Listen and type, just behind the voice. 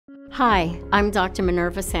Hi, I'm Dr.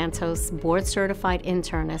 Minerva Santos, board-certified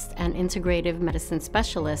internist and integrative medicine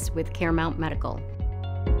specialist with CareMount Medical.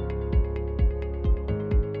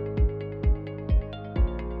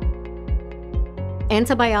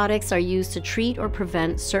 Antibiotics are used to treat or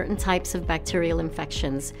prevent certain types of bacterial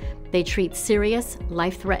infections. They treat serious,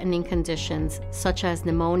 life-threatening conditions such as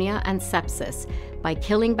pneumonia and sepsis by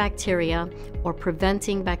killing bacteria or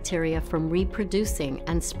preventing bacteria from reproducing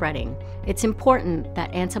and spreading. It's important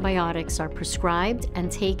that antibiotics are prescribed and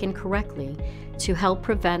taken correctly to help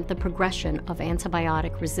prevent the progression of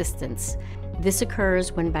antibiotic resistance. This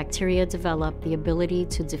occurs when bacteria develop the ability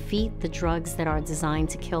to defeat the drugs that are designed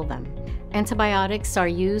to kill them. Antibiotics are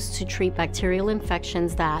used to treat bacterial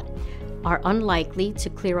infections that are unlikely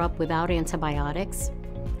to clear up without antibiotics,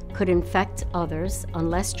 could infect others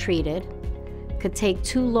unless treated, could take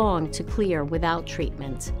too long to clear without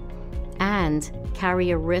treatment, and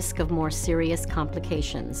carry a risk of more serious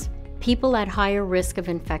complications. People at higher risk of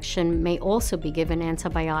infection may also be given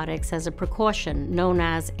antibiotics as a precaution, known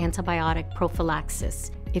as antibiotic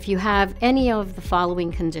prophylaxis. If you have any of the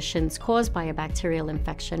following conditions caused by a bacterial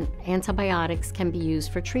infection, antibiotics can be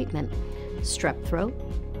used for treatment: strep throat,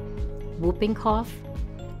 whooping cough,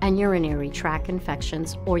 and urinary tract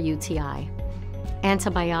infections, or UTI.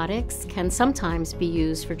 Antibiotics can sometimes be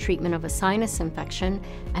used for treatment of a sinus infection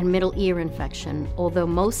and middle ear infection, although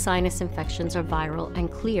most sinus infections are viral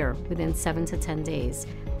and clear within 7 to 10 days.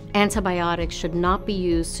 Antibiotics should not be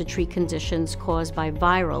used to treat conditions caused by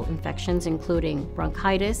viral infections, including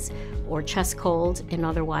bronchitis or chest cold in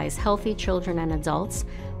otherwise healthy children and adults,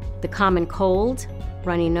 the common cold,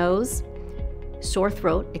 runny nose, sore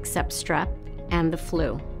throat except strep, and the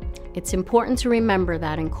flu. It's important to remember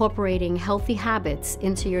that incorporating healthy habits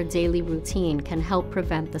into your daily routine can help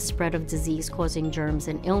prevent the spread of disease-causing germs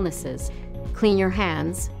and illnesses. Clean your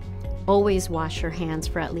hands. Always wash your hands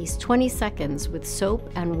for at least 20 seconds with soap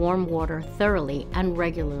and warm water thoroughly and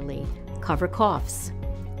regularly. Cover coughs.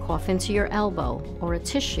 Cough into your elbow or a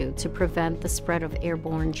tissue to prevent the spread of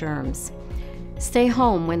airborne germs. Stay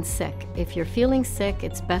home when sick. If you're feeling sick,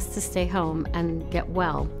 it's best to stay home and get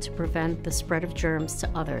well to prevent the spread of germs to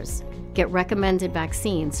others. Get recommended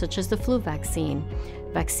vaccines, such as the flu vaccine.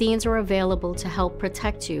 Vaccines are available to help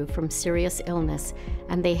protect you from serious illness,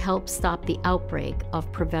 and they help stop the outbreak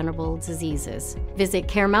of preventable diseases. Visit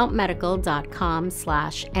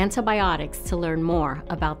CareMountMedical.com/antibiotics to learn more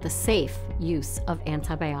about the safe use of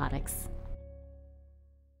antibiotics.